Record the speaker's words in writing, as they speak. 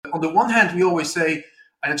on the one hand, we always say,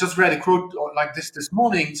 and I just read a quote like this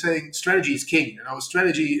morning saying strategy is king.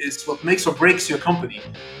 Strategy is what makes or breaks your company.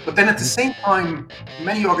 But then at the same time,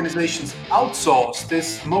 many organizations outsource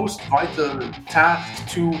this most vital task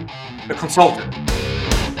to a consultant.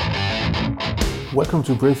 Welcome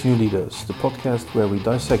to Brave New Leaders, the podcast where we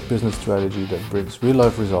dissect business strategy that brings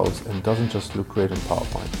real-life results and doesn't just look great in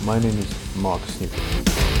PowerPoint. My name is Mark Snookes.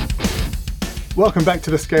 Welcome back to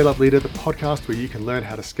The Scale Up Leader, the podcast where you can learn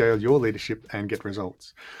how to scale your leadership and get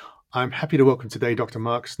results. I'm happy to welcome today Dr.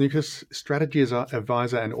 Mark Snookes, strategy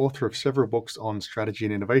advisor and author of several books on strategy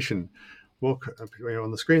and innovation. Welcome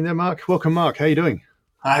on the screen there, Mark. Welcome, Mark. How are you doing?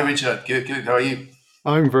 Hi, Richard. Good. How are you?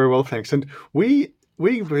 I'm very well, thanks. And we've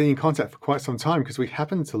been in contact for quite some time because we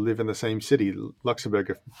happen to live in the same city,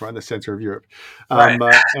 Luxembourg, right in the center of Europe. Right.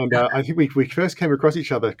 I think we first came across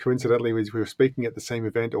each other coincidentally. We were speaking at the same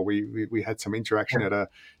event, or we had some interaction at a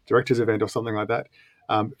director's event or something like that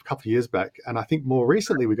a couple of years back. And I think more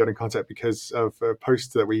recently we got in contact because of a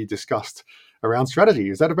post that we discussed around strategy.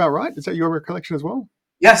 Is that about right? Is that your recollection as well?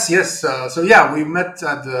 Yes. We met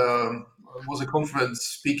at was a conference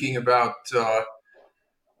speaking about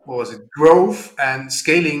growth and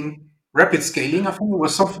scaling, rapid scaling. I think it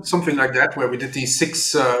was something like that, where we did these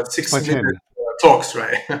six minute talks,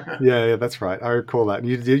 right? Yeah, that's right. I recall that.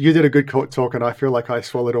 You did a good talk, and I feel like I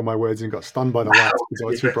swallowed all my words and got stunned by the lights because I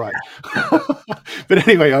was too bright. But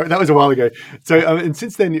anyway, that was a while ago. So, and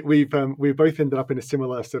since then, we've both ended up in a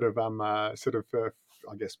similar sort of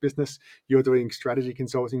I guess business. You're doing strategy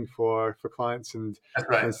consulting for clients and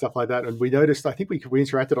stuff like that. And we noticed, I think we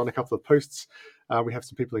interacted on a couple of posts. We have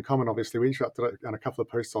some people in common, obviously. We interacted on a couple of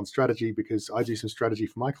posts on strategy because I do some strategy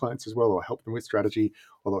for my clients as well, or help them with strategy,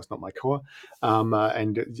 although it's not my core.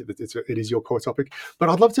 And it is your core topic. But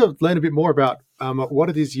I'd love to learn a bit more about what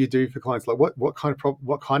it is you do for clients. Like what kind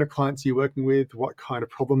of clients are you working with? What kind of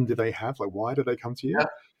problem do they have? Like why do they come to you?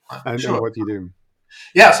 And what do you do?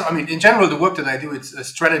 Yeah, so I mean, in general, the work that I do, it's a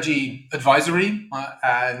strategy advisory,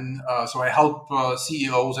 so I help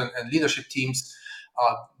CEOs and leadership teams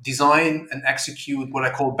design and execute what I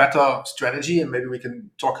call better strategy, and maybe we can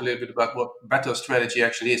talk a little bit about what better strategy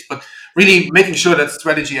actually is. But really, making sure that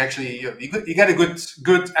strategy actually you get a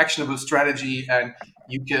good actionable strategy and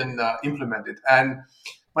you can implement it. And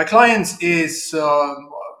my clients is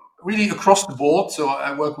really across the board. So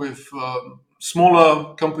I work with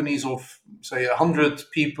smaller companies of, say, 100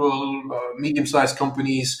 people, medium-sized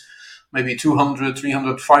companies, maybe 200,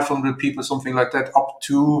 300, 500 people, something like that, up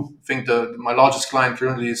to, I think my largest client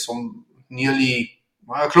currently is nearly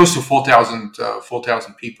close to 4,000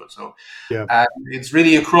 people. So yeah. And it's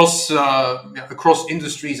really across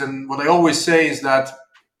industries. And what I always say is that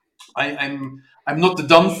I'm not the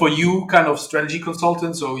done for you kind of strategy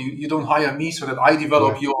consultant. So you don't hire me so that I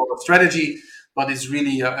develop your strategy, but it's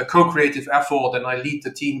really a co-creative effort, and I lead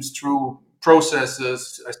the teams through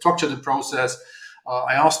processes. I structure the process.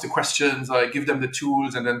 I ask the questions. I give them the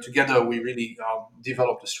tools, and then together we really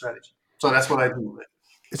develop the strategy. So that's what I do.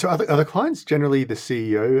 So are the clients generally the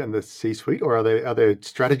CEO and the C-suite, or are there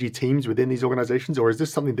strategy teams within these organizations, or is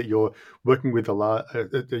this something that you're working with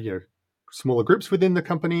smaller groups within the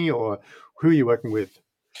company, or who are you working with?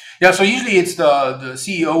 Yeah, so usually it's the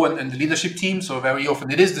CEO and the leadership team. So very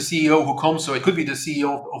often it is the CEO who comes. So it could be the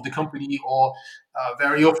CEO of the company, or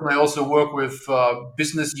very often I also work with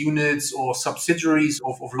business units or subsidiaries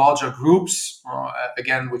of larger groups,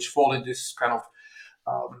 again, which fall in this kind of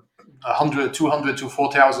 100, 200 to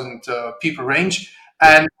 4,000 people range.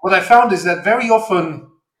 And what I found is that very often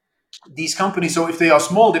these companies, so if they are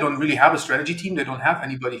small, they don't really have a strategy team. They don't have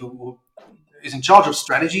anybody who is in charge of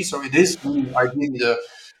strategy. So it is really ideally the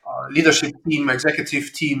leadership team,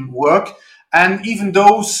 executive team work. And even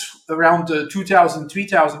those around 2,000,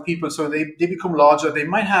 3,000 people, so they become larger. They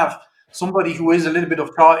might have somebody who is a little bit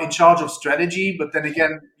in charge of strategy, but then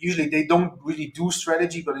again, usually they don't really do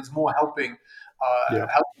strategy, but it's more helping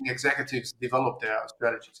executives develop their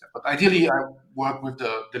strategies. But ideally, I work with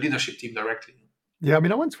the leadership team directly. Yeah, I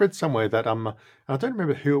mean, I once read somewhere that I don't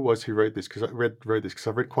remember who it was who wrote this because I've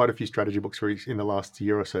read quite a few strategy books in the last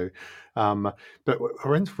year or so. But I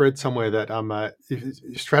once read somewhere that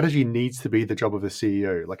strategy needs to be the job of the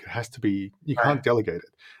CEO. Like it has to be. You can't delegate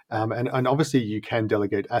it. And obviously you can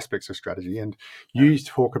delegate aspects of strategy. And you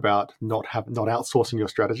talk about not outsourcing your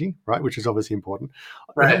strategy, right? Which is obviously important.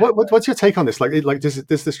 Right. What's your take on this? Like does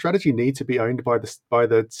the strategy need to be owned by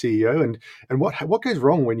the CEO? And what goes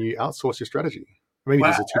wrong when you outsource your strategy? Maybe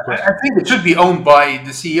there's a two questions. I think it should be owned by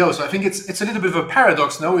the CEO. So I think it's a little bit of a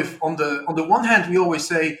paradox. No, if on the one hand we always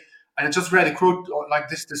say, and I just read a quote like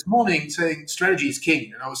this morning saying strategy is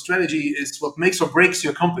king. Strategy is what makes or breaks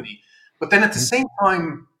your company. But then at the same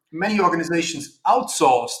time, many organizations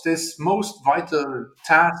outsource this most vital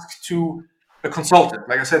task to a consultant.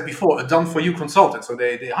 Like I said before, a done-for-you consultant. So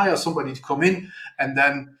they hire somebody to come in and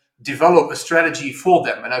then develop a strategy for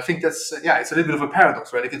them. And I think that's, it's a little bit of a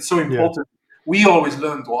paradox, right? Like it's so important. We always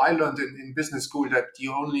learned, or I learned in business school, that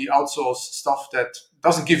you only outsource stuff that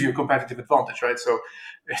doesn't give you a competitive advantage, right? So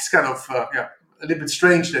it's kind of, a little bit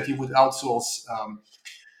strange that you would outsource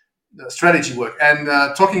the strategy work. And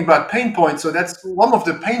talking about pain points, so that's one of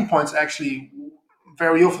the pain points actually.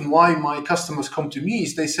 Very often why my customers come to me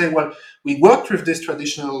is they say, well, we worked with this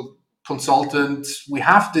traditional consultant, we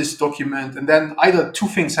have this document, and then either two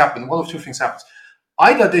things happen. One of two things happens.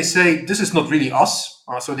 Either they say, this is not really us,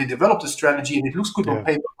 so they develop the strategy and it looks good on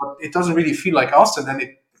paper, but it doesn't really feel like us, and then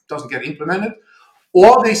it doesn't get implemented.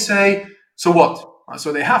 Or they say, so what?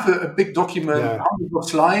 So they have a big document, hundreds of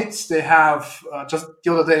slides. They have, just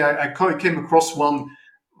the other day, I came across one,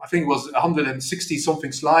 I think it was 160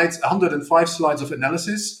 something slides, 105 slides of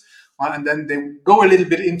analysis. And then they go a little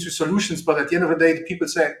bit into solutions. But at the end of the day, the people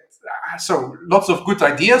say, so lots of good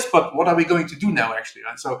ideas, but what are we going to do now, actually?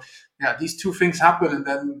 And so, these two things happen. And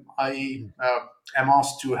then I am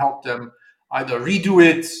asked to help them either redo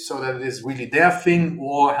it so that it is really their thing,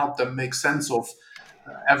 or help them make sense of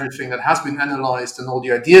everything that has been analyzed and all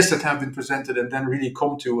the ideas that have been presented, and then really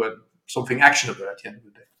come to something actionable at the end of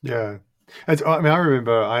the day. Yeah. I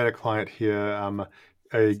remember I had a client here,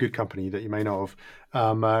 a good company that you may know of,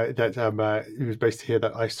 it was based here,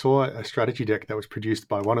 that I saw a strategy deck that was produced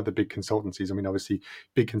by one of the big consultancies. I mean, obviously,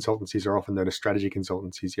 big consultancies are often known as strategy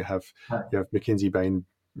consultancies. You have McKinsey, Bain,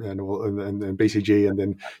 and BCG, and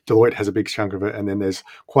then Deloitte has a big chunk of it, and then there's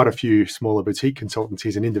quite a few smaller boutique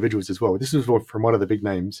consultancies and individuals as well. This was from one of the big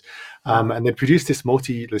names, and they produced this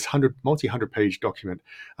multi-hundred page document.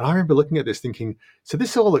 And I remember looking at this thinking, so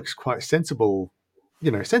this all looks quite sensible,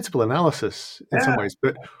 sensible analysis in some ways,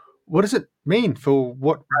 but what does it mean for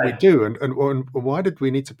what we do, and why did we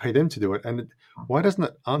need to pay them to do it, and why doesn't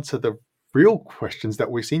it answer the real questions that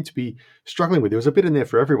we seem to be struggling with? There was a bit in there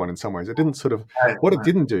for everyone in some ways. It didn't what it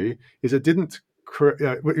didn't do is it didn't,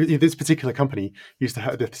 this particular company used to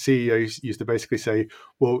have, the CEO used to basically say,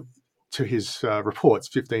 well, to his reports,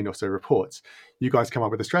 15 or so reports, you guys come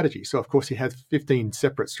up with a strategy. So of course he had 15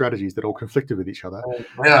 separate strategies that all conflicted with each other.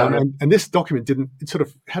 And this document it sort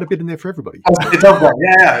of had a bit in there for everybody.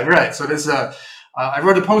 Right. So there's I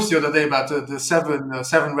wrote a post the other day about the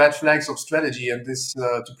seven red flags of strategy, and this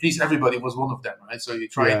to please everybody was one of them, right? So you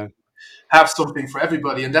try to have something for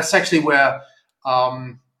everybody, and that's actually where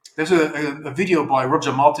there's a video by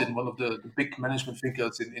Roger Martin, one of the big management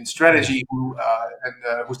thinkers in strategy, who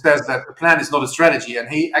says that a plan is not a strategy, and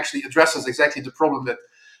he actually addresses exactly the problem that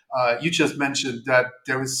you just mentioned, that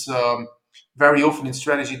there is very often in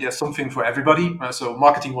strategy there's something for everybody. So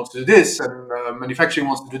marketing wants to do this, and manufacturing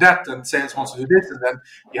wants to do that, and sales wants to do this, and then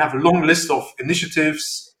you have a long list of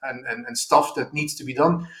initiatives and stuff that needs to be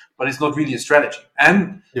done, but it's not really a strategy.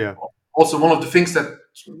 And also one of the things that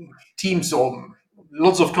teams or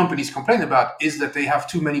lots of companies complain about is that they have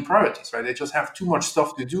too many priorities, right? They just have too much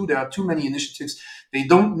stuff to do. There are too many initiatives. They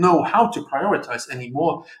don't know how to prioritize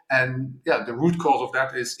anymore. And the root cause of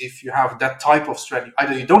that is if you have that type of strategy,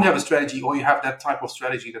 either you don't have a strategy or you have that type of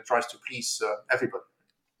strategy that tries to please everybody.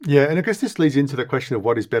 Yeah, and I guess this leads into the question of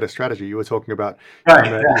what is better strategy. You were talking about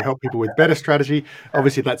you help people with better strategy.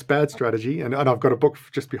 Obviously, that's bad strategy. And I've got a book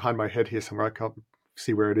just behind my head here somewhere. I can't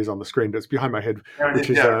see where it is on the screen, but it's behind my head, which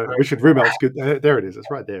is Richard Rumelt's good. There it is. It's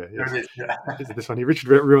right there. Yes. This one here, Richard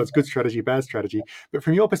Rumelt's Good Strategy, Bad Strategy. But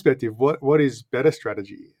from your perspective, what is better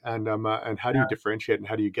strategy, and how do you differentiate, and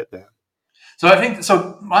how do you get there? So I think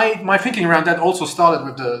my thinking around that also started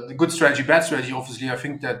with the good strategy, bad strategy. Obviously, I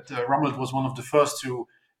think that Rummelt was one of the first to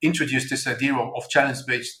introduce this idea of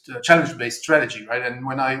challenge-based strategy, right? And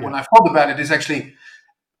when I thought about it, it's actually,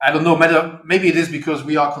 I don't know, maybe it is because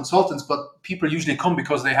we are consultants, but people usually come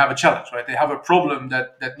because they have a challenge, right? They have a problem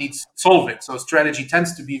that needs solving. So strategy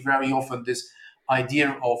tends to be very often this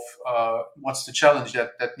idea of what's the challenge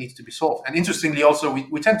that needs to be solved. And interestingly, also,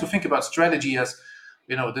 we tend to think about strategy as,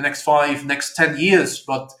 the next 5, next 10 years,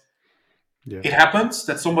 but it happens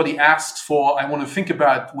that somebody asks for, I want to think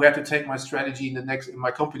about where to take my strategy in my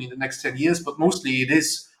company in the next 10 years, but mostly it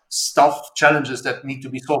is challenges that need to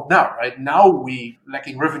be solved now, right? Now we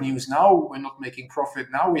lacking revenues, now we're not making profit,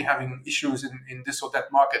 now we're having issues in this or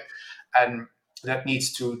that market, and that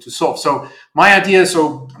needs to solve. So my idea,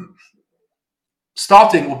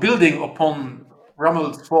 starting or building upon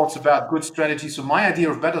Rummelt's thoughts about good strategy. So my idea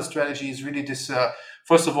of better strategy is really this,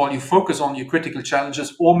 first of all, you focus on your critical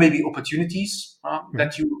challenges or maybe opportunities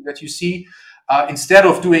that you see. Instead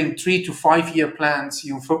of doing 3 to 5 year plans,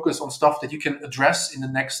 you focus on stuff that you can address in the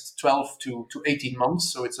next 12 to 18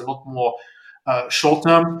 months. So it's a lot more short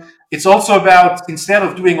term. It's also about, instead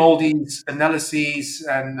of doing all these analyses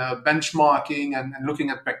and benchmarking and looking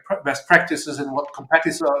at best practices and what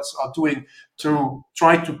competitors are doing, to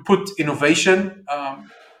try to put innovation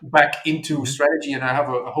back into strategy. And I have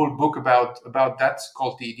a whole book about that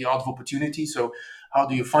called the Art of Opportunity. So how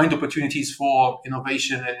do you find opportunities for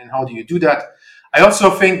innovation, and how do you do that? I also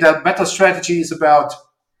think that better strategy is about,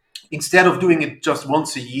 instead of doing it just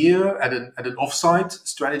once a year at an offsite,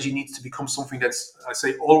 strategy needs to become something that's, I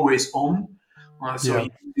say, always on. So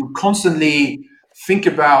you constantly think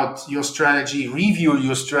about your strategy, review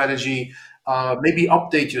your strategy, maybe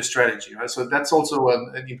update your strategy, right? So that's also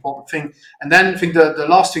an important thing. And then I think the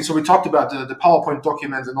last thing, so we talked about the PowerPoint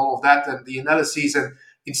document and all of that and the analyses. And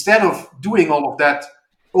instead of doing all of that,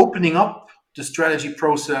 opening up the strategy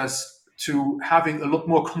process to having a lot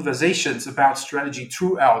more conversations about strategy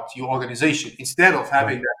throughout your organization, instead of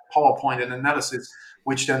having that PowerPoint and analysis,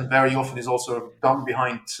 which then very often is also done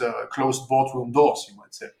behind closed boardroom doors, you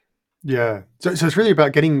might say. Yeah. So it's really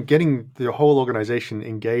about getting the whole organization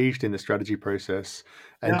engaged in the strategy process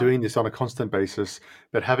and doing this on a constant basis,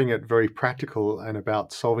 but having it very practical and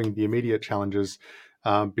about solving the immediate challenges,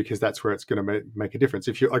 because that's where it's going to make a difference.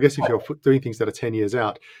 If you're doing things that are 10 years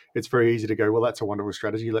out, it's very easy to go, well, that's a wonderful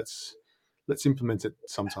strategy. Let's implement it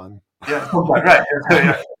sometime. Yeah, right.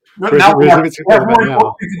 Now we have more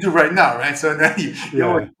important things to do right now, right? So then you're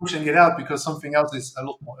always pushing it out because something else is a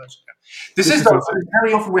lot more urgent. This is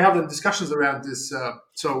very often we have the discussions around this.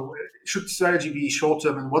 So should strategy be short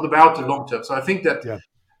term, and what about the long term? So I think that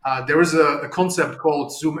there is a concept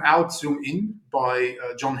called zoom out, zoom in by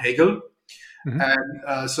John Hagel. Mm-hmm.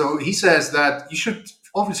 And so he says that you should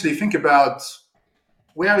obviously think about,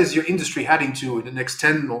 where is your industry heading to in the next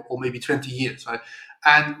 10 or maybe 20 years, right?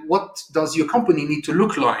 And what does your company need to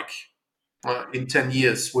look like in 10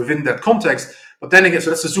 years within that context? But then again, so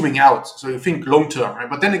that's the zooming out. So you think long term, right?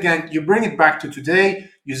 But then again, you bring it back to today,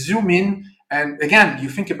 you zoom in, and again, you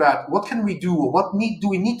think about what can we do, or what do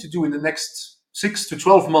we need to do in the next 6 to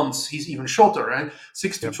 12 months? He's even shorter, right?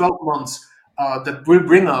 6 to 12 months that will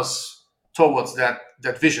bring us towards that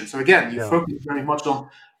vision. So again, you focus very much on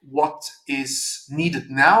what is needed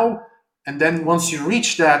now. And then once you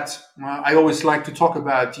reach that, I always like to talk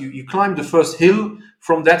about, you climb the first hill.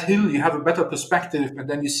 From that hill, you have a better perspective, and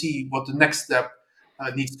then you see what the next step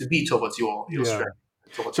needs to be towards your strategy.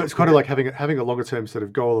 So it's kind of like having a longer term sort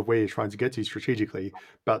of goal of where you're trying to get to strategically,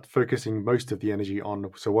 but focusing most of the energy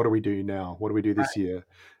on, so what do we do now? What do we do this year?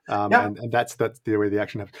 And that's the way the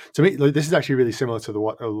action happens. To me, this is actually really similar to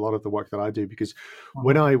a lot of the work that I do, because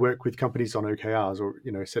when I work with companies on OKRs,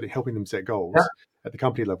 or helping them set goals at the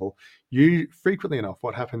company level, you frequently enough,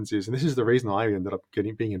 what happens is, and this is the reason I ended up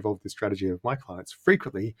being involved in strategy of my clients,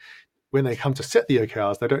 frequently when they come to set the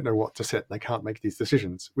OKRs, they don't know what to set. They can't make these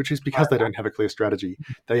decisions, which is because they don't have a clear strategy.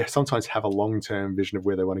 They sometimes have a long-term vision of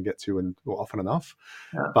where they want to get to, and often enough.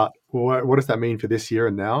 But what does that mean for this year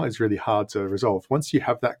and now is really hard to resolve. Once you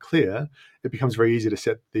have that clear, it becomes very easy to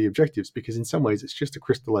set the objectives, because in some ways it's just a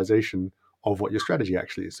crystallization of what your strategy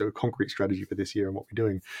actually is. So a concrete strategy for this year and what we're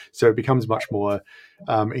doing. So it becomes much more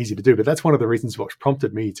easy to do. But that's one of the reasons what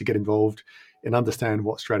prompted me to get involved and understand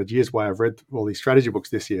what strategy is, why I've read all these strategy books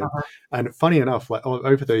this year. And funny enough, like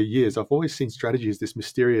over the years, I've always seen strategy as this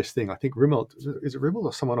mysterious thing. I think Rimmel, is it Rimmel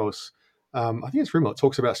or someone else? I think it's Rimmel. It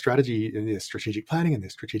talks about strategy, and there's strategic planning, and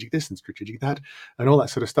there's strategic this and strategic that, and all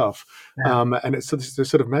that sort of stuff. And it's this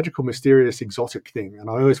sort of magical, mysterious, exotic thing.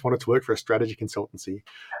 And I always wanted to work for a strategy consultancy,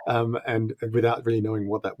 and without really knowing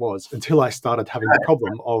what that was, until I started having the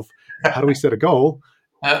problem of, how do we set a goal?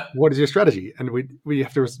 What is your strategy? And we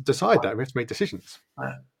have to decide that. We have to make decisions.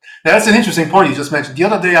 Now, that's an interesting point you just mentioned. The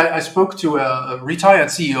other day, I spoke to a retired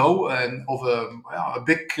CEO of a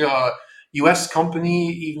big US company.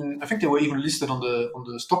 Even I think they were even listed on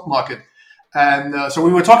the stock market. And so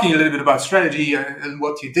we were talking a little bit about strategy and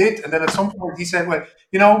what he did. And then at some point he said, well,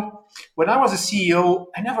 when I was a CEO,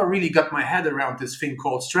 I never really got my head around this thing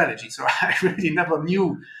called strategy. So I really never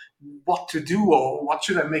knew what to do or what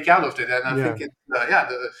should I make out of it. And I think it's,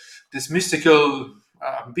 this mystical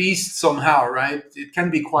beast somehow, right? It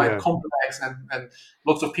can be quite complex, and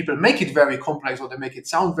lots of people make it very complex, or they make it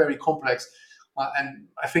sound very complex. And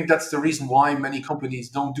I think that's the reason why many companies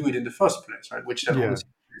don't do it in the first place, right? Which then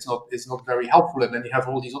is not very helpful. And then you have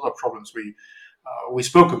all these other problems we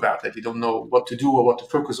spoke about, that you don't know what to do or what to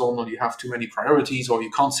focus on, or you have too many priorities, or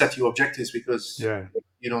you can't set your objectives because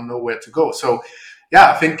you don't know where to go. So,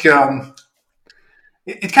 I think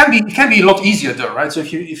it can be a lot easier though, right? So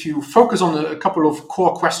if you focus on a couple of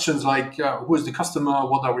core questions like who is the customer,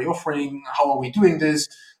 what are we offering, how are we doing this,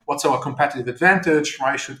 what's our competitive advantage,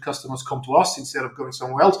 why should customers come to us instead of going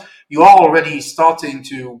somewhere else, you are already starting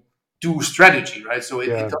to do strategy, right? So it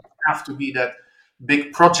Yeah. doesn't have to be that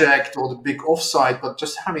big project or the big offsite, but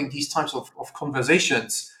just having these types of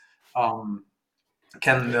conversations um,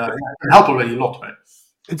 can help already a lot, right?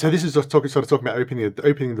 And so this is just talking about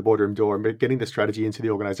opening the boardroom door and getting the strategy into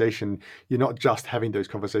the organization. You're not just having those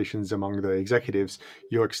conversations among the executives.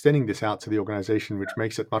 You're extending this out to the organization, which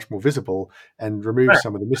makes it much more visible and removes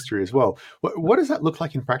some of the mystery as well. What does that look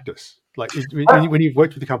like in practice? Like when you've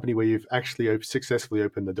worked with a company where you've actually successfully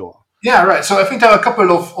opened the door? Yeah, right. So I think there are a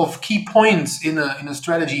couple of key points in a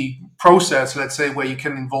strategy process, let's say, where you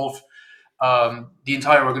can involve the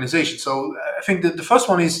entire organization. So I think that the first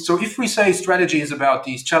one is, so if we say strategy is about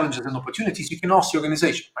these challenges and opportunities, you can ask the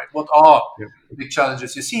organization, right? What are Yeah. the big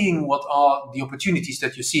challenges you're seeing? What are the opportunities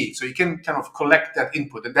that you're seeing? So you can kind of collect that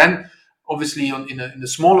input. And then obviously in a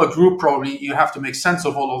smaller group, probably you have to make sense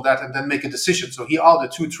of all of that and then make a decision. So here are the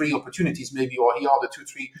 2-3 opportunities maybe, or here are the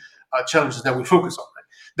 2-3 challenges that we focus on. Right?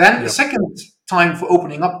 Then the second time for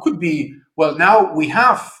opening up could be, well, now we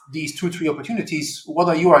have these 2-3 opportunities. What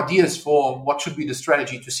are your ideas for what should be the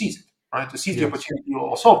strategy to seize it, right? To seize the opportunity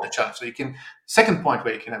or solve the challenge. So you can, second point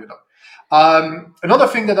where you can have it up. Another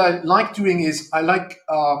thing that I like doing is I like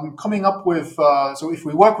coming up with, so if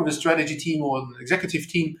we work with a strategy team or an executive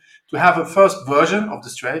team, to have a first version of the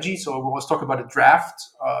strategy. So we always talk about a draft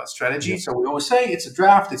strategy. So we always say it's a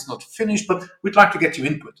draft, it's not finished, but we'd like to get your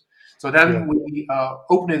input. So then we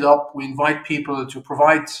open it up, we invite people to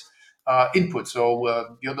provide input.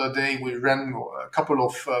 So the other day we ran a couple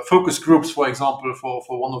of focus groups, for example,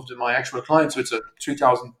 for one of my actual clients. So it's a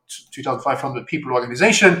 2,500 people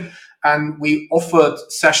organization. And we offered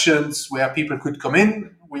sessions where people could come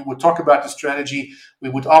in. We would talk about the strategy. We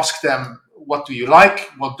would ask them, what do you like?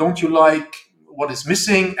 What don't you like? What is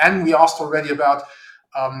missing? And we asked already about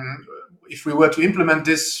if we were to implement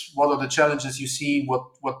this, what are the challenges you see?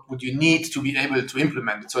 What would you need to be able to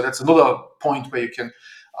implement it? So that's another point where you can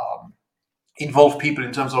involve people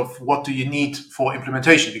in terms of what do you need for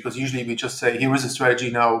implementation, because usually we just say, here is a strategy,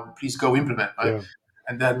 now please go implement, right?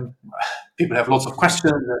 And then people have lots of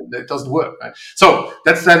questions and it doesn't work, right? So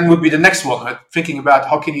that's then would be the next one, right? Thinking about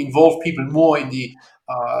how can you involve people more in the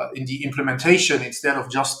implementation instead of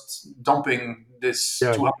just dumping this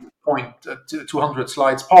 200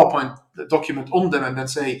 slides PowerPoint document on them and then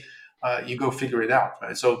say you go figure it out,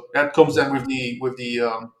 right? So that comes then with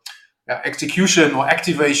the execution or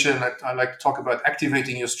activation. I like to talk about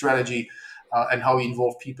activating your strategy and how you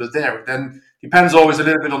involve people there. Then depends always a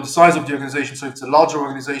little bit on the size of the organization. So if it's a larger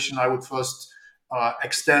organization, I would first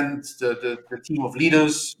extend the team of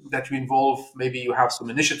leaders that you involve. Maybe you have some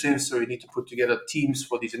initiatives, so you need to put together teams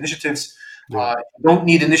for these initiatives. You don't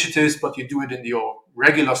need initiatives, but you do it in your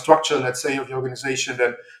regular structure, let's say, of the organization.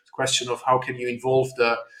 Then it's a question of how can you involve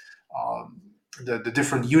the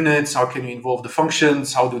different units, how can you involve the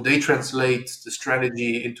functions, how do they translate the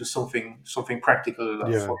strategy into something practical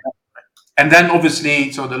for them. And then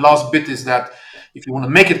obviously, so the last bit is that if you want to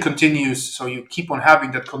make it continuous, so you keep on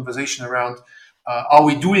having that conversation around, are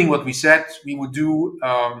we doing what we said we would do?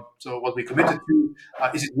 So what we committed to,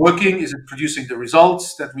 is it working? Is it producing the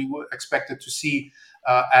results that we were expected to see?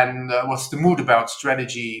 And what's the mood about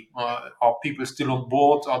strategy? Are people still on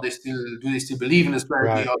board? Do they still believe in the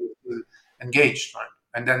strategy? Are they still engaged? Right?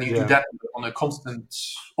 And then you do that on a constant,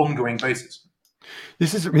 ongoing basis.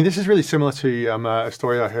 This is really similar to a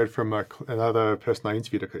story I heard from another person I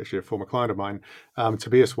interviewed, actually a former client of mine,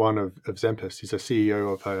 Tobias One of Zempest. He's a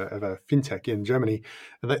CEO of a fintech in Germany,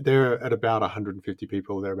 and they're at about 150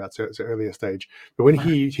 people. They're about so earlier stage. But when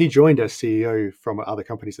he joined as CEO from other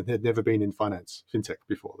companies and had never been in finance fintech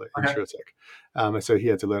before, insurtech, and so he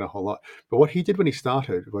had to learn a whole lot. But what he did when he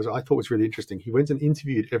started was, I thought was really interesting. He went and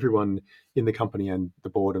interviewed everyone in the company and the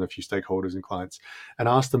board and a few stakeholders and clients, and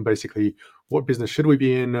asked them basically, what business should we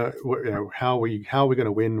be in? How are we going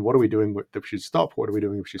to win? What are we doing that we should stop? What are we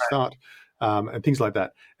doing we should start? And things like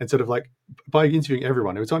that. And sort of like by interviewing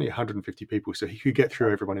everyone, it was only 150 people, so he could get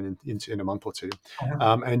through everyone in a month or two.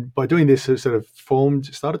 And by doing this, sort of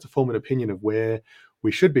started to form an opinion of where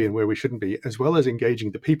we should be and where we shouldn't be, as well as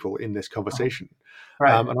engaging the people in this conversation.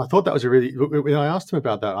 And I thought that was when I asked him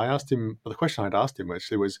about that, the question I'd asked him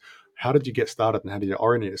actually was, how did you get started and how did you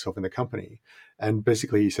orient yourself in the company? And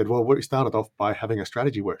basically he said, well, we started off by having a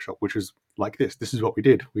strategy workshop, which was like this. This is what we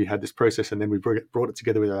did. We had this process, and then we brought it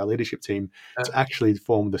together with our leadership team to actually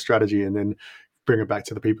form the strategy and then bring it back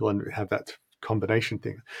to the people and have that combination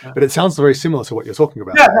thing. Yeah. But it sounds very similar to what you're talking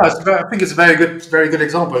about. Yeah, no, I think it's a very good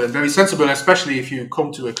example and very sensible, especially if you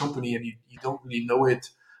come to a company and you don't really know it,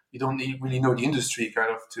 you don't really know the industry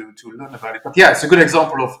kind of to learn about it. But yeah, it's a good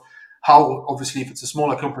example of how obviously if it's a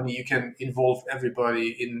smaller company, you can involve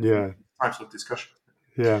everybody in types of discussion.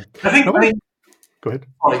 Yeah. I mean, go ahead.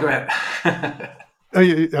 Sorry, go ahead. Oh,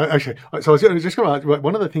 yeah, okay. So I was just going to ask,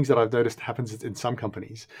 one of the things that I've noticed happens in some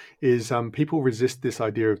companies is people resist this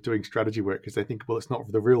idea of doing strategy work because they think, well, it's not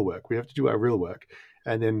the real work. We have to do our real work.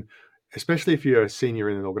 And then, especially if you're a senior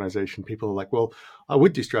in an organization, people are like, well, I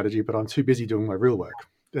would do strategy, but I'm too busy doing my real work.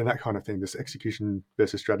 And that kind of thing, this execution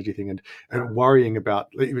versus strategy thing, and worrying about,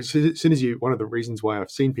 as soon as one of the reasons why I've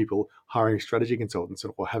seen people hiring strategy consultants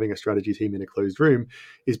or having a strategy team in a closed room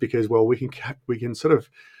is because, well, we can sort of,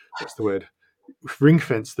 what's the word? Ring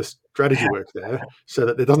fence the strategy work there so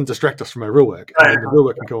that it doesn't distract us from our real work, and then the real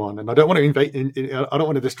work can go on. And I don't want to I don't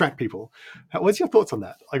want to distract people. What's your thoughts on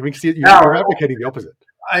that? Like, we see you're advocating the opposite.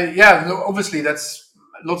 Obviously, that's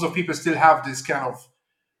lots of people still have this kind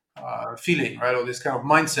of feeling, right, or this kind of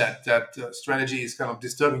mindset that strategy is kind of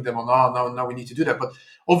disturbing them. Now we need to do that. But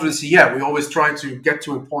obviously, we always try to get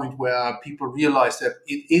to a point where people realize that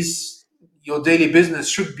it is. Your daily business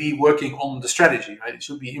should be working on the strategy, right? It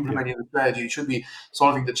should be implementing the strategy. It should be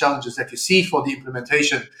solving the challenges that you see for the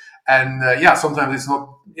implementation. And sometimes it's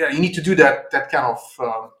not. You need to do that kind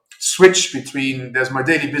of switch between there's my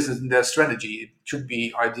daily business and there's strategy. It should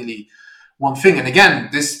be ideally one thing. And again,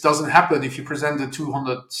 this doesn't happen if you present a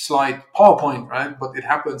 200-slide PowerPoint, right? But it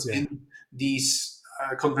happens in these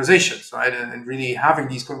conversations, right? And really having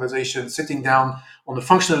these conversations, sitting down on a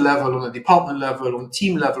functional level, on a department level, on a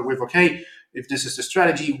team level with, okay, if this is the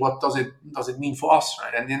strategy, what does it mean for us,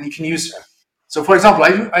 right? And then you can use, so for example,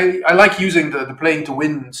 I like using the playing to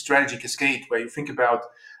win strategy cascade, where you think about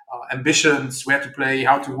ambitions, where to play,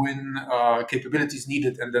 how to win, capabilities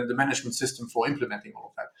needed, and then the management system for implementing all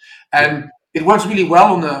of that. And it works really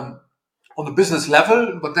well on the business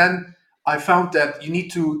level, but then I found that you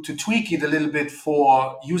need to tweak it a little bit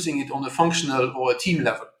for using it on a functional or a team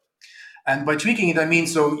level. And by tweaking it, I mean,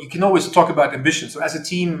 so you can always talk about ambition. So as a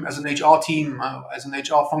team, as an HR team, as an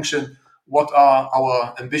HR function, what are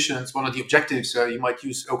our ambitions? What are the objectives? You might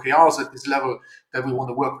use OKRs at this level that we want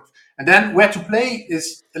to work with. And then where to play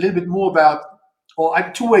is a little bit more about, or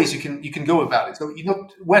two ways you can go about it. So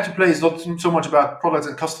where to play is not so much about products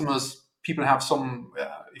and customers. People have some,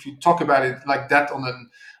 if you talk about it like that on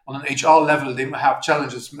an HR level, they have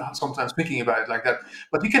challenges sometimes thinking about it like that.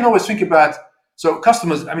 But you can always think about, so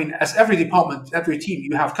customers, I mean, as every department, every team,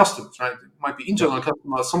 you have customers, right? It might be internal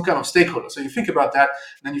customers, some kind of stakeholder. So you think about that,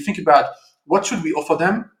 and then you think about what should we offer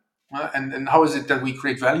them, and how is it that we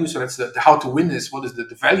create value? So that's the how to win is, what is the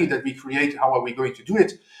value that we create? How are we going to do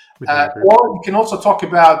it? Or you can also talk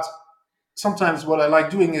about, sometimes what I like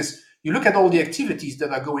doing is, you look at all the activities that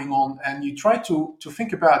are going on and you try to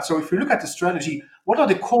think about, so if you look at the strategy, what are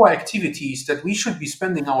the core activities that we should be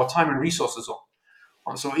spending our time and resources on?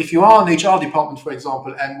 So if you are an HR department, for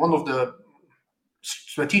example, and one of the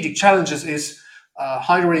strategic challenges is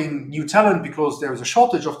hiring new talent because there is a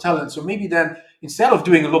shortage of talent. So maybe then instead of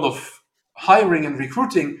doing a lot of hiring and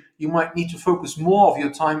recruiting, you might need to focus more of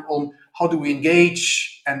your time on how do we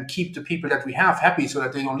engage and keep the people that we have happy so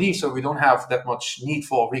that they don't leave, so we don't have that much need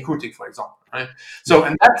for recruiting, for example, right? So,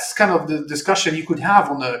 and that's kind of the discussion you could have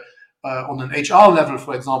on an HR level,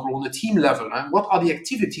 for example, on a team level. And what are the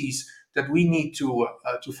activities that we need to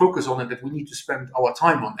focus on and that we need to spend our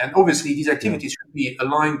time on? And obviously, these activities should be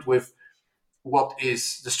aligned with what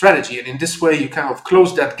is the strategy. And in this way, you kind of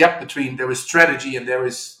close that gap between there is strategy and there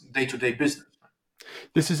is day-to-day business.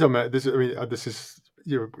 This is a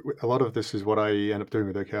lot of this is what I end up doing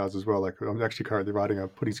with OKRs as well. Like, I'm actually currently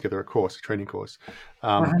putting together a training course.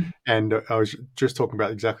 And I was just talking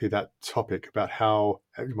about exactly that topic, about how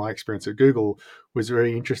my experience at Google was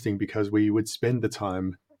very interesting, because we would spend the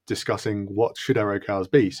time discussing what should our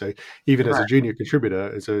OKRs be. So even as a junior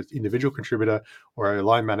contributor, as an individual contributor or a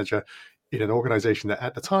line manager in an organization that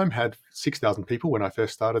at the time had 6,000 people when I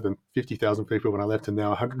first started and 50,000 people when I left, and now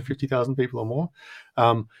 150,000 people or more,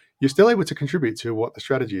 you're still able to contribute to what the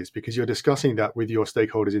strategy is, because you're discussing that with your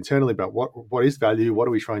stakeholders internally about what is value, what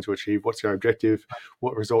are we trying to achieve, what's our objective,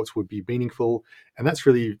 what results would be meaningful. And that's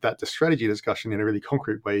really the strategy discussion in a really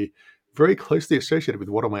concrete way, very closely associated with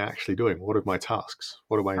what am I actually doing? What are my tasks?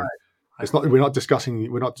 What am I? It's not, we're not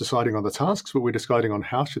deciding on the tasks, but we're deciding on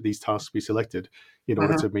how should these tasks be selected in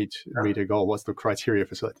order to meet a goal. What's the criteria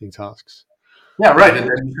for selecting tasks? Yeah, right. And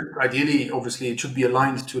then ideally, obviously, it should be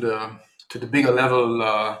aligned to the bigger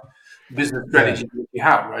level business strategy that we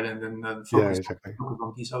have, right? And then focus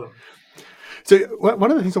on these elements. So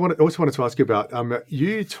one of the things I also wanted to ask you about,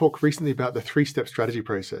 you talked recently about the 3-step strategy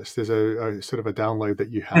process. There's a sort of a download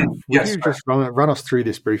that you have. Would Yes. you just run us through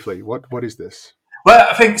this briefly? What is this? Well,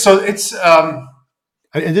 I think so. It's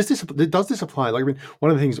And does this apply? Like, I mean,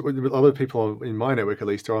 one of the things a lot of people in my network, at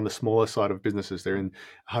least, are on the smaller side of businesses. They're in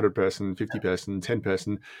 100-person, 50-person,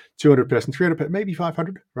 10-person, 200-person, 300-person, maybe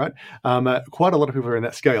 500, right? Quite a lot of people are in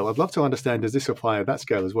that scale. I'd love to understand, does this apply at that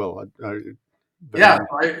scale as well? yeah.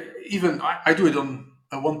 I do it on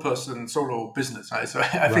a one-person solo business. Right? So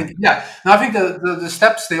I think Right. I think the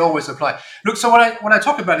steps, they always apply. Look, so when I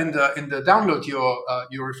talk about in the download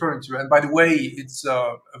you're referring to, and by the way, it's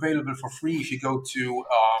available for free if you go to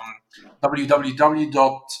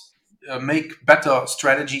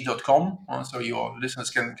www.makebetterstrategy.com. So your listeners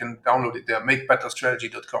can download it there,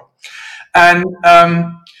 makebetterstrategy.com. And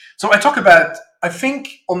so I talk about, I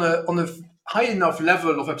think on a high enough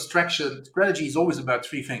level of abstraction, strategy is always about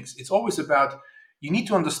three things. It's always about, you need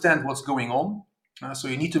to understand what's going on. So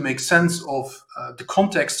you need to make sense of the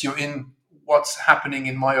context you're in, what's happening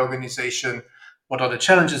in my organization, what are the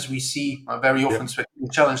challenges we see. Very often,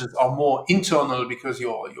 strategic challenges are more internal because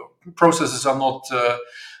your processes are not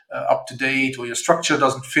up to date, or your structure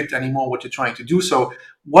doesn't fit anymore what you're trying to do. So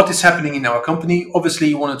what is happening in our company? Obviously,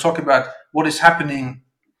 you want to talk about what is happening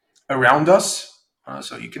around us.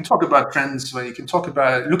 So you can talk about trends, where you can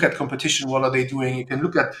look at competition, what are they doing? You can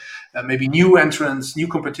look at maybe new entrants, new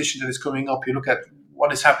competition that is coming up. You look at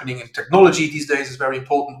what is happening in technology these days is very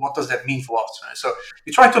important. What does that mean for us? Right? So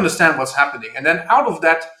you try to understand what's happening. And then out of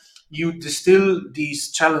that, you distill these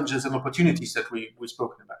challenges and opportunities that we've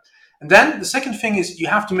spoken about. And then the second thing is, you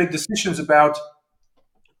have to make decisions about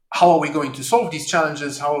how are we going to solve these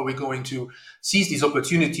challenges? How are we going to seize these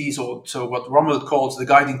opportunities, or so what Rommel calls the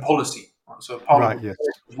guiding policy? So part of Yes.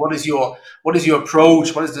 what is your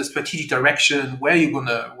approach? What is the strategic direction? Where are you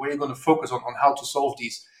gonna focus on how to solve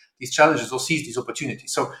these challenges or seize these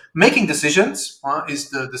opportunities? So making decisions is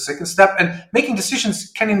the second step, and making decisions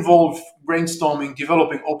can involve brainstorming,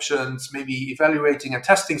 developing options, maybe evaluating and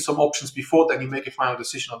testing some options before then you make a final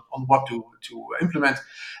decision on what to implement.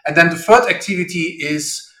 And then the third activity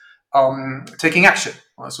is taking action.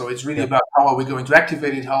 So it's really about how are we going to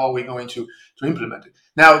activate it, how are we going to implement it.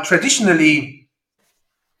 Now, traditionally,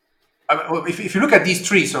 if you look at these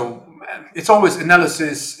three, so it's always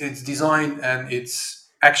analysis, it's design, and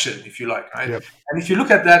it's action, if you like, right? Yep. And if you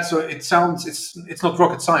look at that, so it sounds, it's not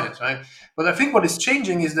rocket science, right? But I think what is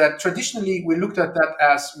changing is that traditionally we looked at that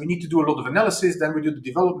as, we need to do a lot of analysis, then we do the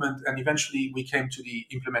development, and eventually we came to the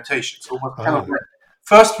implementation. So what kind of like,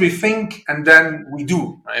 first we think and then we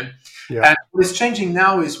do, right? Yeah. And what is changing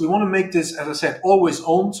now is we want to make this, as I said, always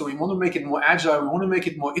own. So we want to make it more agile. We want to make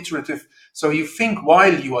it more iterative. So you think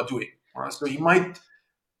while you are doing. Right? So you might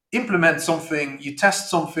implement something, you test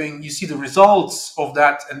something, you see the results of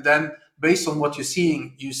that, and then based on what you're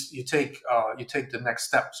seeing, you take the next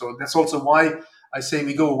step. So that's also why I say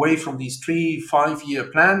we go away from these 3-5 year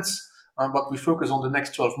plans. But we focus on the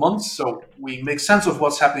next 12 months. So we make sense of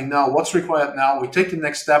what's happening now, what's required now. We take the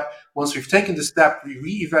next step. Once we've taken the step, we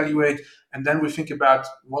reevaluate, and then we think about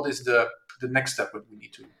what is the next step that we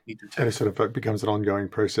need to take. And it sort of becomes an ongoing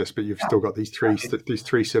process, but you've still got these three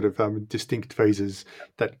sort of distinct phases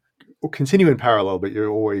that will continue in parallel, but you're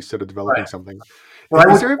always sort of developing something. Well,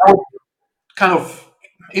 I would kind of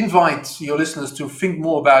invite your listeners to think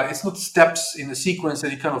more about, it's not steps in a sequence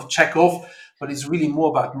that you kind of check off, but it's really more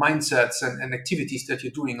about mindsets and activities that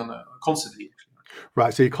you're doing constantly.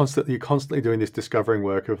 Right. So you're constantly doing this discovering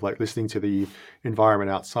work of like listening to the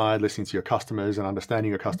environment outside, listening to your customers and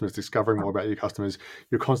understanding your customers, discovering more about your customers.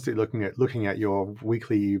 You're constantly looking at your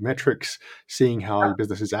weekly metrics, seeing how your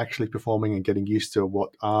business is actually performing and getting used to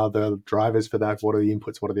what are the drivers for that, what are the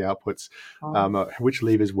inputs, what are the outputs, which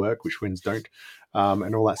levers work, which ones don't.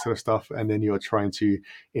 And all that sort of stuff. And then you're trying to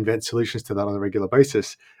invent solutions to that on a regular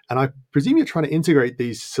basis. And I presume you're trying to integrate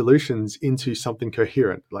these solutions into something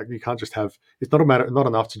coherent. Like you can't just have, it's not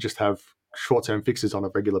enough to just have short-term fixes on a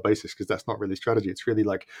regular basis, because that's not really strategy. It's really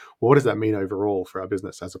like, well, what does that mean overall for our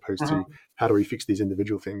business, as opposed to how do we fix these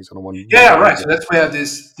individual things on a one? Yeah, right. So that's where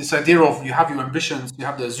this idea of, you have your ambitions, you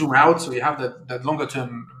have the zoom out, so you have that longer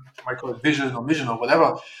term, you might call it vision or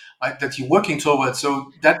whatever, right, that you're working towards.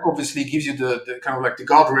 So that obviously gives you the kind of like the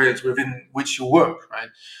guardrails within which you work, right?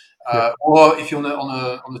 Or if you're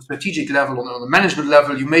on a strategic level, on a management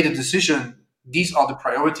level, you made a decision, these are the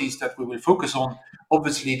priorities that we will focus on.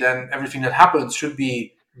 Obviously, then everything that happens should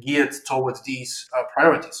be geared towards these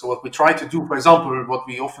priorities. So what we try to do, for example, what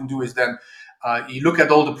we often do is then you look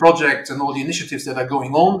at all the projects and all the initiatives that are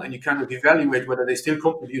going on, and you kind of evaluate whether they still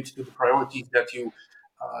contribute to the priorities that you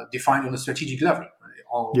define on a strategic level.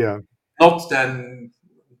 not, then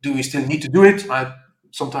do we still need to do it?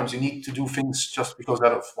 Sometimes you need to do things just because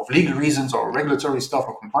out of legal reasons or regulatory stuff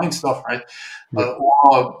or compliance stuff, right? Yeah.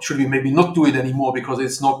 Or should we maybe not do it anymore because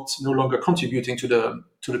it's no longer contributing to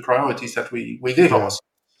the priorities that we gave Yeah. us?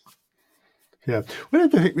 Yeah. One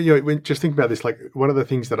of the things, you know, when just thinking about this, like one of the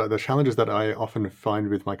things the challenges that I often find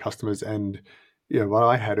with my customers, and you know, what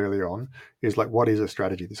I had earlier on is like, what is a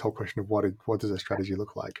strategy? This whole question of what does a strategy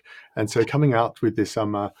look like? And so coming out with this,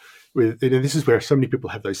 with, you know, this is where so many people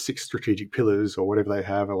have those 6 strategic pillars or whatever they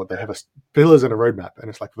have, or what they have pillars and a roadmap, and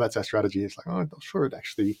it's like, well, that's our strategy. It's like, oh, I'm not sure it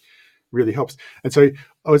actually really helps. And so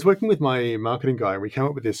I was working with my marketing guy, and we came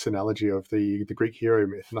up with this analogy of the Greek hero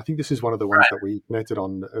myth. And I think this is one of the ones that we connected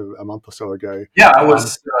on a month or so ago. Yeah, I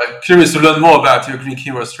was curious to learn more about your Greek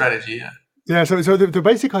hero strategy. Yeah, so the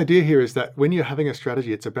basic idea here is that when you're having a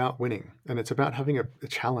strategy, it's about winning, and it's about having a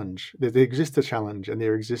challenge. There exists a challenge, and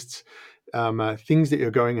there exists things that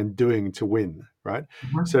you're going and doing to win, right?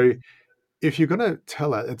 Mm-hmm. So if you're going to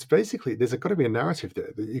tell it, it's basically, there's got to be a narrative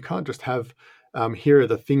there. That you can't just have here are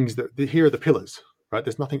the things here are the pillars, right?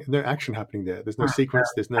 There's no action happening there. There's no sequence.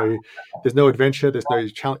 There's no adventure. There's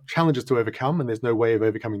no challenges to overcome, and there's no way of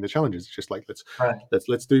overcoming the challenges. It's just like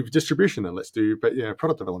let's do distribution, and let's do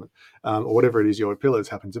product development, or whatever it is your pillars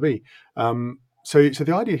happen to be. So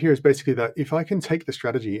the idea here is basically that if I can take the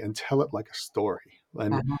strategy and tell it like a story,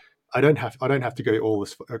 and I don't have to go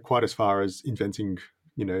quite as far as inventing,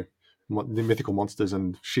 you know, the mythical monsters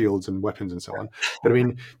and shields and weapons and so on. But I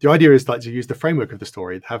mean, the idea is like to use the framework of the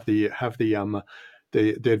story, have the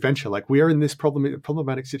adventure. Like, we are in this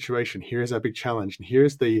problematic situation. Here's our big challenge, and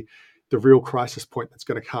here's the real crisis point that's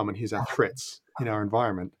going to come, and here's our threats in our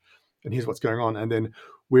environment, and here's what's going on. And then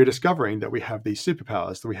we're discovering that we have these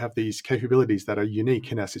superpowers, that we have these capabilities that are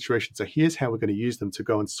unique in our situation. So here's how we're going to use them to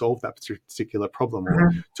go and solve that particular problem,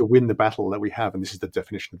 or to win the battle that we have. And this is the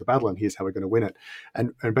definition of the battle, and here's how we're going to win it.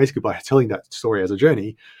 And basically, by telling that story as a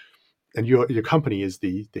journey, and your company is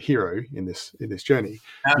the hero in this journey,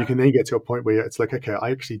 you can then get to a point where it's like, okay,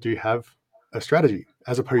 I actually do have a strategy,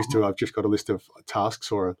 as opposed to I've just got a list of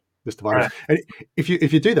tasks or a list of items. And if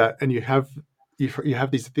you do that, and you have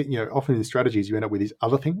these things, you know, often in strategies you end up with these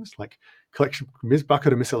other things like collection,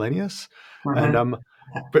 bucket of miscellaneous, and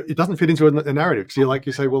but it doesn't fit into a narrative. because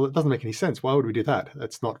you say, well, it doesn't make any sense. Why would we do that?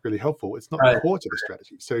 That's not really helpful. It's not core to the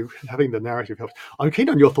strategy. So having the narrative helps. I'm keen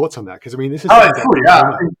on your thoughts on that, because I mean, this is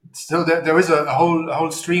so there is a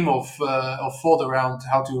whole stream of thought around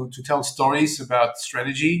how to tell stories about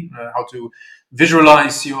strategy, how to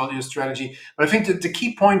visualize your strategy. But I think that the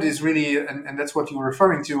key point is really, and that's what you're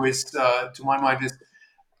referring to, is to my mind, is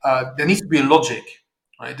there needs to be a logic,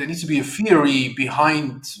 right? There needs to be a theory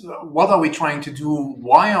behind what are we trying to do,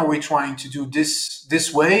 why are we trying to do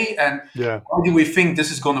this way, and why do we think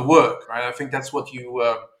this is going to work, right? I think that's what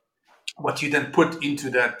you then put into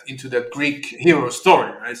that Greek hero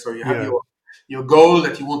story, right? So you have your goal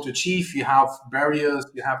that you want to achieve, you have barriers,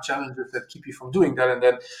 you have challenges that keep you from doing that, and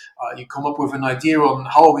then you come up with an idea on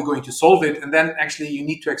how are we going to solve it, and then actually you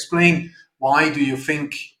need to explain why do you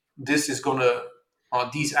think this is going to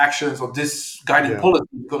these actions or this guiding policy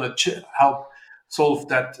is going to help solve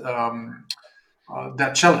that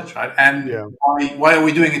challenge, right? And why are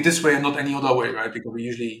we doing it this way and not any other way, right? Because we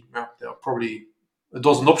usually there are probably a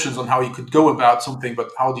dozen options on how you could go about something, but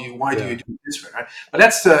why do you do it this way, right? But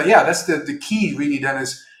that's the key really. Then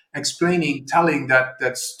is telling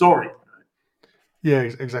that story. Right? Yeah,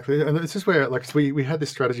 exactly. And this is where, like, we had this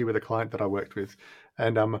strategy with a client that I worked with,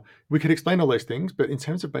 and we could explain all those things, but in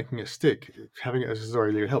terms of making it stick, having it as a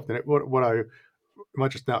story really helped. And what I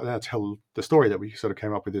might just now tell the story that we sort of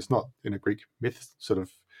came up with is not in a Greek myth sort of.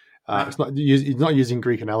 It's not using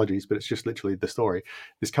Greek analogies, but it's just literally the story.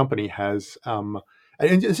 This company has,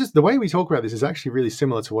 and it's just the way we talk about this is actually really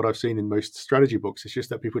similar to what I've seen in most strategy books. It's just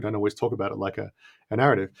that people don't always talk about it like a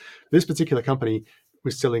narrative. This particular company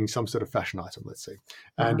was selling some sort of fashion item, let's say,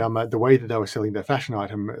 and the way that they were selling their fashion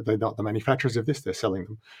item, they're not the manufacturers of this; they're selling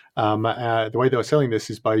them. The way they were selling this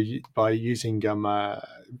is by using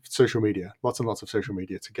social media, lots and lots of social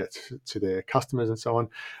media to get to their customers and so on.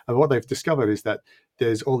 And what they've discovered is that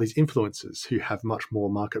there's all these influencers who have much more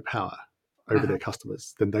market power over their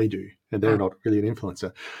customers than they do, and they're not really an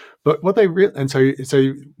influencer. But what they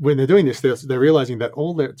so when they're doing this, they're realizing that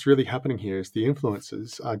all that's really happening here is the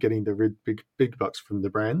influencers are getting the big bucks from the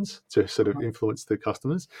brands to sort of influence the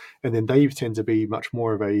customers, and then they tend to be much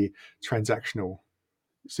more of a transactional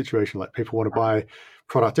situation. Like, people want to buy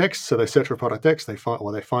product X, so they search for product X, they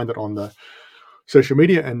find it on the social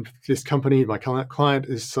media, and this company, my client,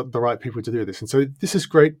 is the right people to do this. And so this is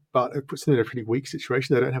great, but it puts them in a pretty weak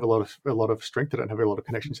situation. They don't have a lot of strength. They don't have a lot of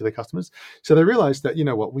connection to their customers. So they realized that,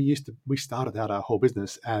 we started out our whole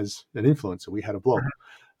business as an influencer. We had a blog.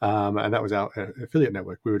 And that was our affiliate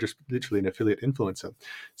network. We were just literally an affiliate influencer.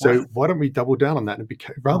 So why don't we double down on that? And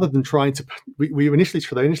rather than trying to,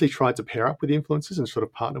 they initially tried to pair up with the influencers and sort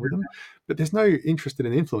of partner with them, but there's no interest in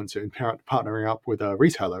an influencer in partnering up with a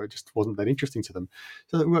retailer. It just wasn't that interesting to them.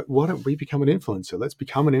 So why don't we become an influencer? Let's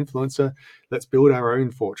become an influencer. Let's build our own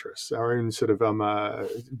fortress, our own sort of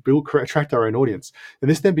attract our own audience. And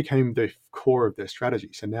this then became the core of their strategy.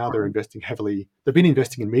 So now they're investing heavily. They've been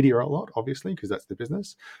investing in media a lot, obviously, because that's their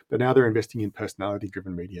business. But now they're investing in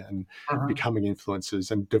personality-driven media and becoming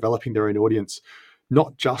influencers and developing their own audience,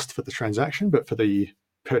 not just for the transaction, but for the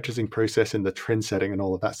purchasing process and the trend setting and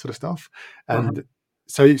all of that sort of stuff. And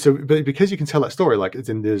but because you can tell that story, like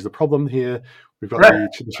there's the problem here, we've got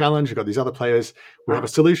the challenge, we've got these other players, we have a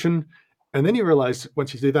solution. And then you realize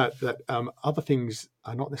once you do that other things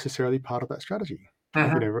are not necessarily part of that strategy.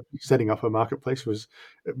 Setting up a marketplace was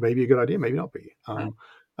maybe a good idea, maybe not be.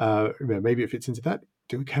 Maybe it fits into that.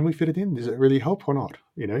 Can we fit it in? Does it really help or not?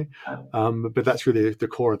 But that's really the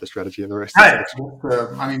core of the strategy, and the rest.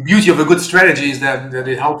 Beauty of a good strategy is that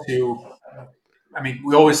it helps you.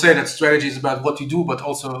 We always say that strategy is about what you do, but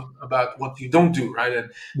also about what you don't do, right?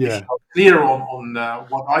 And if you're clear on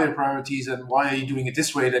what are your priorities and why are you doing it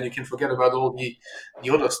this way, then you can forget about all the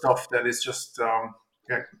other stuff that is just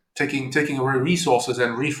taking away resources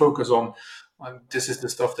and refocus on this is the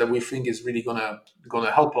stuff that we think is really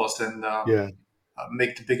gonna help us and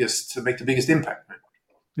make the biggest impact. Right?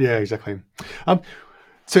 Yeah, exactly.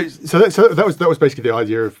 So that was basically the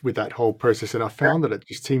idea with that whole process, and I found that it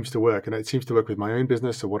just seems to work, and it seems to work with my own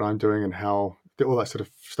business, so what I'm doing and how all that sort of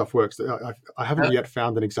stuff works. I haven't yet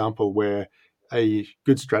found an example where a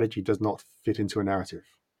good strategy does not fit into a narrative.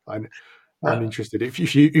 I'm interested if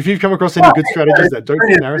you've come across any good strategies that don't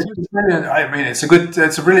fit narratives.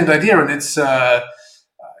 It's a brilliant idea, and it's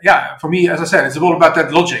for me, as I said, it's all about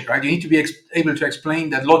that logic, right? You need to be able to explain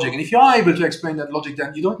that logic, and if you are able to explain that logic,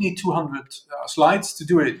 then you don't need 200 slides to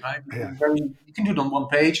do it, right? You can do it on one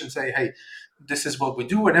page and say, hey, this is what we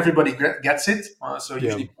do, and everybody gets it. So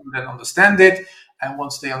usually people then understand it, and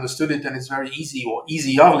once they understood it, then it's very easy, or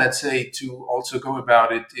easier, let's say, to also go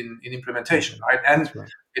about it in implementation, right? And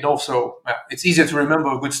it also it's easier to remember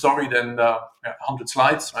a good story than 100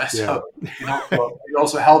 slides, right? So it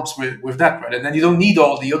also helps with that, right? And then you don't need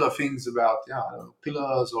all the other things about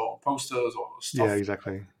pillars or posters or stuff. Yeah,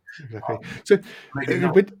 exactly. So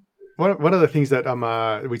one of the things that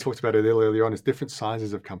we talked about it earlier on is different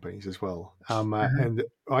sizes of companies as well. And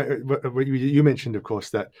you mentioned, of course,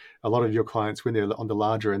 that a lot of your clients, when they're on the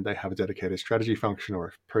larger end, they have a dedicated strategy function or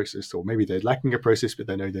a process, or maybe they're lacking a process, but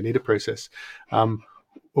they know they need a process.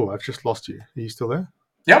 I've just lost you. Are you still there?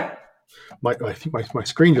 Yep. I think my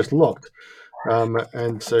screen just locked.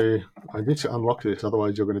 And so I need to unlock this,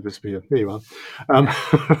 otherwise you're going to disappear. There you are.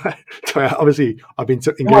 So obviously, I've been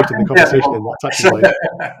engaged in the conversation and not touching later.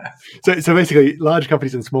 So basically, large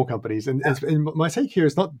companies and small companies. And my take here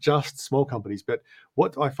is not just small companies, but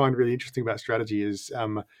what I find really interesting about strategy is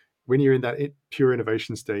when you're in that pure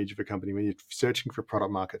innovation stage of a company, when you're searching for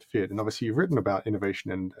product market fit, and obviously you've written about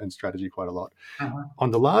innovation and strategy quite a lot.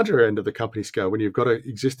 On the larger end of the company scale, when you've got an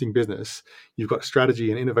existing business, you've got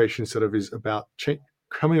strategy, and innovation sort of is about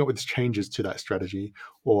coming up with changes to that strategy,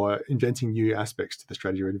 or inventing new aspects to the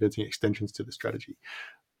strategy, or inventing extensions to the strategy.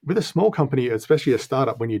 With a small company, especially a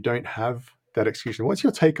startup, when you don't have that execution, what's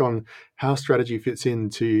your take on how strategy fits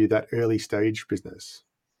into that early stage business?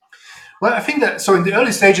 Well, I think that, so in the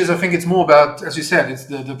early stages, I think it's more about, as you said, it's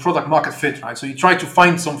the product market fit, right? So you try to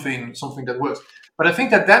find something that works. But I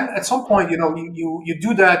think that then at some point, you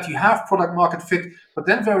do that, you have product market fit, but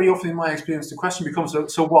then very often in my experience, the question becomes,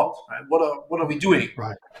 so what, right? What are we doing?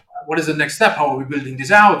 Right. What is the next step? How are we building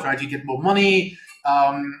this out, right? You get more money.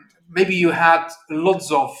 Maybe you had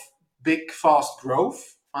lots of big, fast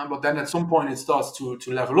growth, but then at some point it starts to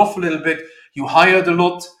level off a little bit. You hired a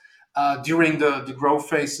lot during the growth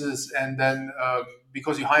phases, and then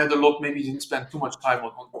because you hired a lot, maybe you didn't spend too much time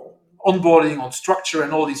on onboarding, on structure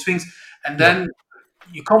and all these things, and then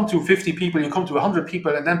you come to 50 people, you come to 100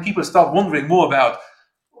 people, and then people start wondering more about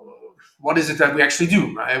what is it that we actually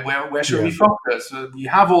do, right? Where should we focus? We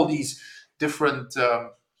have all these different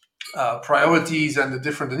priorities and the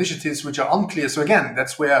different initiatives which are unclear. So again,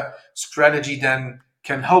 that's where strategy then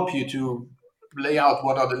can help you to lay out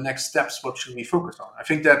what are the next steps, what should we focus on. I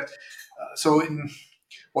think that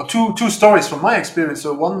Well, two stories from my experience.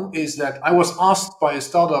 So one is that I was asked by a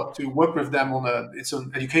startup to work with them it's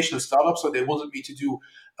an educational startup, so they wanted me to do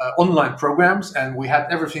online programs, and we had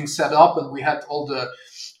everything set up, and we had all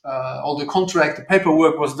the contract, the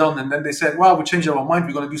paperwork was done, and then they said, "Well, we changed our mind.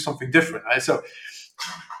 We're going to do something different." Right? So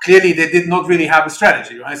clearly, they did not really have a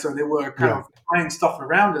strategy, right? So they were kind of trying stuff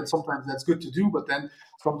around, and sometimes that's good to do, but then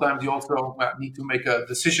sometimes you also need to make a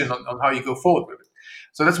decision on how you go forward with it.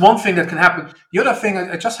 So that's one thing that can happen. The other thing,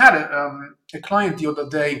 I just had a client the other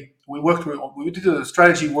day. We did a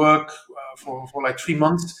strategy work for like 3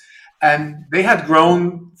 months, and they had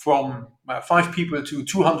grown from 5 people to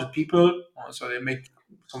 200 people. So they make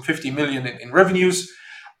some 50 million in revenues,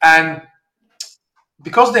 and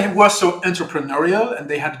because they were so entrepreneurial and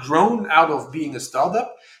they had grown out of being a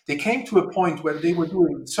startup, they came to a point where they were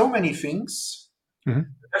doing so many things. Mm-hmm.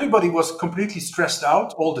 Everybody was completely stressed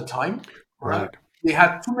out all the time. Right. They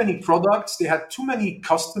had too many products. They had too many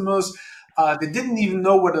customers. They didn't even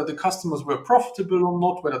know whether the customers were profitable or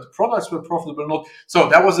not, whether the products were profitable or not. So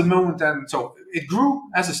that was a moment. And so it grew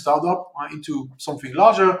as a startup into something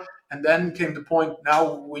larger. And then came the point,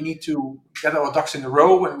 now we need to get our ducks in a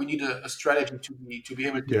row, and we need a strategy to be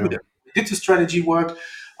able to do that. We did the strategy work.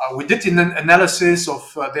 We did an analysis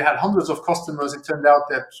of, they had hundreds of customers. It turned out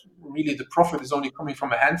that really the profit is only coming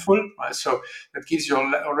from a handful. Right? So that gives you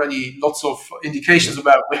already lots of indications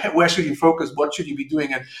about where should you focus, what should you be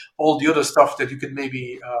doing, and all the other stuff that you could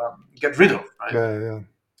maybe get rid of. Right?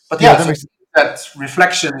 But that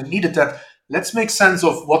reflection, it needed that. Let's make sense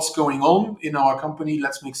of what's going on in our company.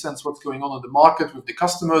 Let's make sense what's going on in the market with the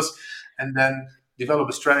customers, and then develop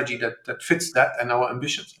a strategy that fits that and our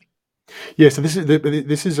ambitions. Yeah, so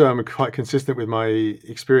this is quite consistent with my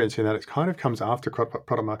experience in that it kind of comes after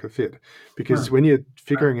product market fit, because when you're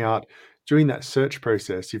figuring out during that search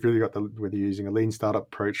process, you've really got whether you're using a lean startup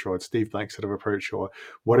approach or a Steve Blank sort of approach or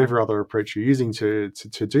whatever other approach you're using to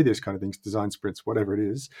do this kind of things, design sprints, whatever it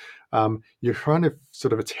is, you're trying to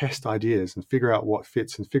sort of test ideas and figure out what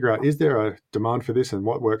fits and figure out, is there a demand for this and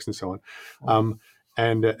what works and so on.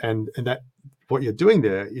 And that what you're doing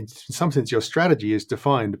there, in some sense, your strategy is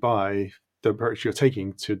defined by the approach you're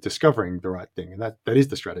taking to discovering the right thing, and that is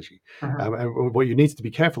the strategy. And what you need to be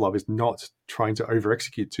careful of is not trying to over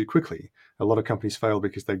execute too quickly. A lot of companies fail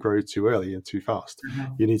because they grow too early and too fast.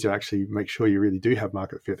 You need to actually make sure you really do have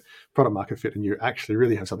product market fit, and you actually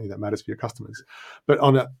really have something that matters for your customers. But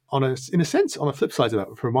in a sense, on the flip side of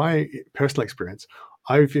that, from my personal experience,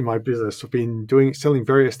 I've in my business been selling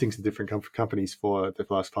various things to different companies for the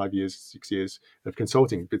last 5 years, 6 years of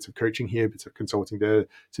consulting, bits of coaching here, bits of consulting there,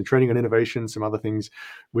 some training on innovation, some other things.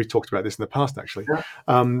 We've talked about this in the past, actually.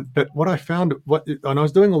 But what I found, and I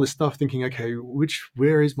was doing all this stuff thinking, okay,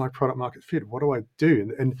 where is my product market fit? What do I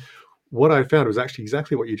do? And what I found was actually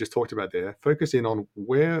exactly what you just talked about there. Focus in on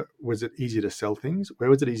where was it easy to sell things? Where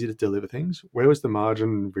was it easy to deliver things? Where was the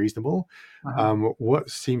margin reasonable? What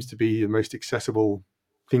seems to be the most accessible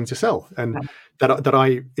thing to sell, and that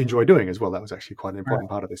I enjoy doing as well. That was actually quite an important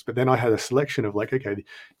part of this. But then I had a selection of like, okay,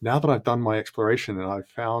 now that I've done my exploration and I've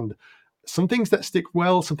found some things that stick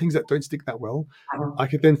well, some things that don't stick that well, I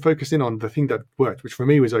could then focus in on the thing that worked, which for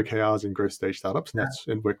me was OKRs in growth stage startups, and that's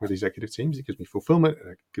in working with executive teams. It gives me fulfillment,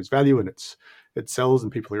 and it gives value, and it sells,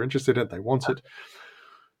 and people are interested in it, they want it.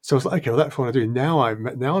 So I was like, okay, well, that's what I do. Now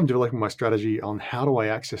I'm developing my strategy on how do I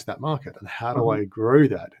access that market and how do I grow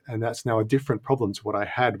that. And that's now a different problem to what I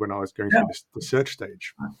had when I was going through the search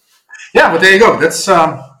stage. Yeah, but there you go. That's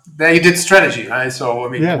there you did strategy, right? So I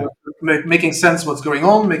mean, making sense what's going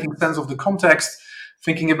on, making sense of the context,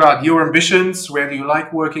 thinking about your ambitions. Where do you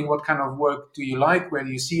like working? What kind of work do you like? Where do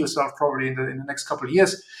you see yourself probably in the next couple of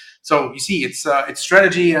years? So you see, it's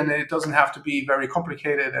strategy, and it doesn't have to be very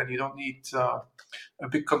complicated, and you don't need a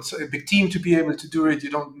big team to be able to do it. You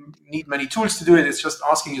don't need many tools to do it. It's just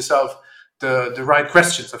asking yourself the right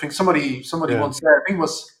questions. I think somebody once said, I think it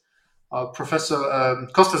was Professor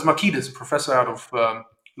Kostas Markides, a professor out of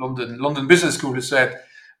London Business School, who said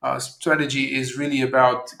strategy is really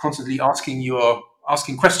about constantly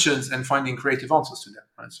asking questions and finding creative answers to them.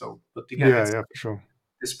 Right? So, but again, for sure.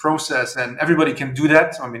 This process, and everybody can do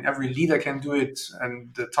that. I mean, every leader can do it,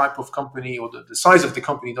 and the type of company or the size of the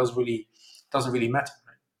company doesn't really matter.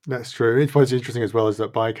 That's true. It's what's interesting as well is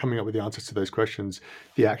that by coming up with the answers to those questions,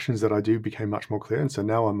 the actions that I do became much more clear. And so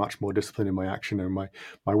now I'm much more disciplined in my action and my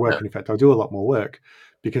work. And in fact, I do a lot more work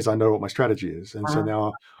because I know what my strategy is. And so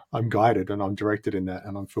now I'm guided and I'm directed in that,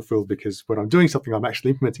 and I'm fulfilled because when I'm doing something, I'm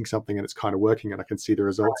actually implementing something and it's kind of working and I can see the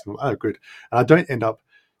results. And I'm, oh, good. And I don't end up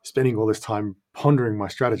spending all this time pondering my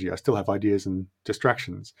strategy. I still have ideas and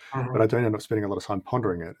distractions, but I don't end up spending a lot of time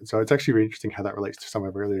pondering it. And so it's actually really interesting how that relates to some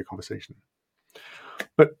of our earlier conversation.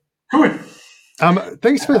 But Cool.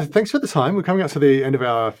 thanks for the time. We're coming up to the end of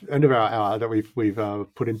our hour that we've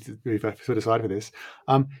put aside for this.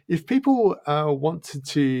 If people wanted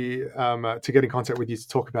to get in contact with you to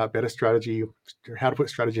talk about better strategy, how to put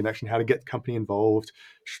strategy in action, how to get the company involved,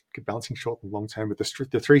 balancing short and long term with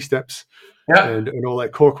the 3 steps, and all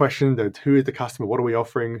that core question: who is the customer, what are we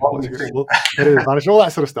offering, what's your competitive advantage, all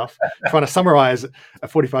that sort of stuff. Trying to summarize a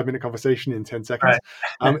 45-minute conversation in 10 seconds.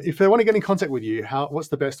 If they want to get in contact with you, what's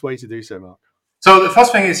the best way to do so, Mark? So the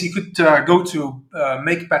first thing is you could go to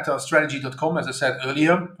makebetterstrategy.com, as I said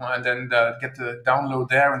earlier, and then get the download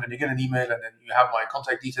there, and then you get an email, and then you have my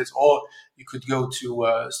contact details. Or you could go to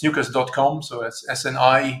snukas.com, so it's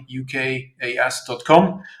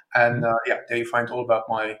SNIUKAS.com, and there you find all about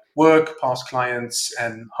my work, past clients,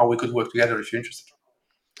 and how we could work together if you're interested.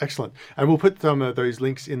 Excellent. And we'll put those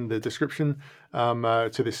links in the description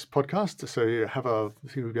to this podcast, so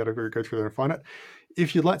you'll be able to go through there and find it.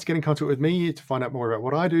 If you'd like to get in contact with me to find out more about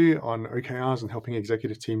what I do on OKRs and helping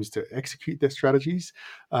executive teams to execute their strategies,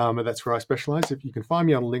 that's where I specialize. If you can find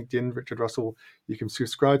me on LinkedIn, Richard Russell, you can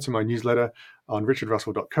subscribe to my newsletter on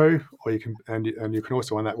richardrussell.co, or you can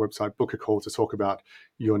also on that website book a call to talk about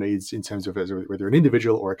your needs in terms of whether an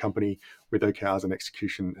individual or a company with OKRs and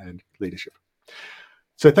execution and leadership.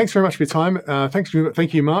 So thanks very much for your time. Thank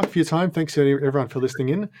you, Mark, for your time. Thanks to everyone for listening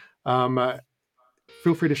in.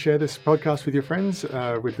 Feel free to share this podcast with your friends.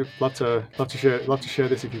 We'd love to share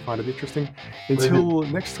this if you find it interesting. Until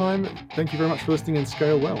next time, thank you very much for listening, and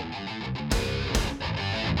scale well.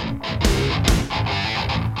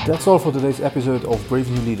 That's all for today's episode of Brave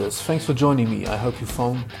New Leaders. Thanks for joining me. I hope you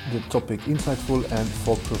found the topic insightful and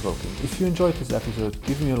thought-provoking. If you enjoyed this episode,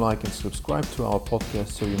 give me a like and subscribe to our podcast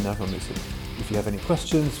so you never miss it. If you have any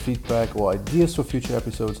questions, feedback, or ideas for future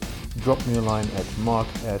episodes, drop me a line at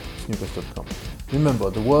mark@snukas.com. Remember,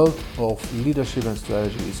 the world of leadership and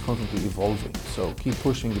strategy is constantly evolving, so keep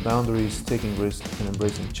pushing the boundaries, taking risks, and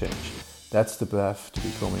embracing change. That's the path to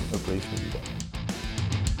becoming a brave new leader.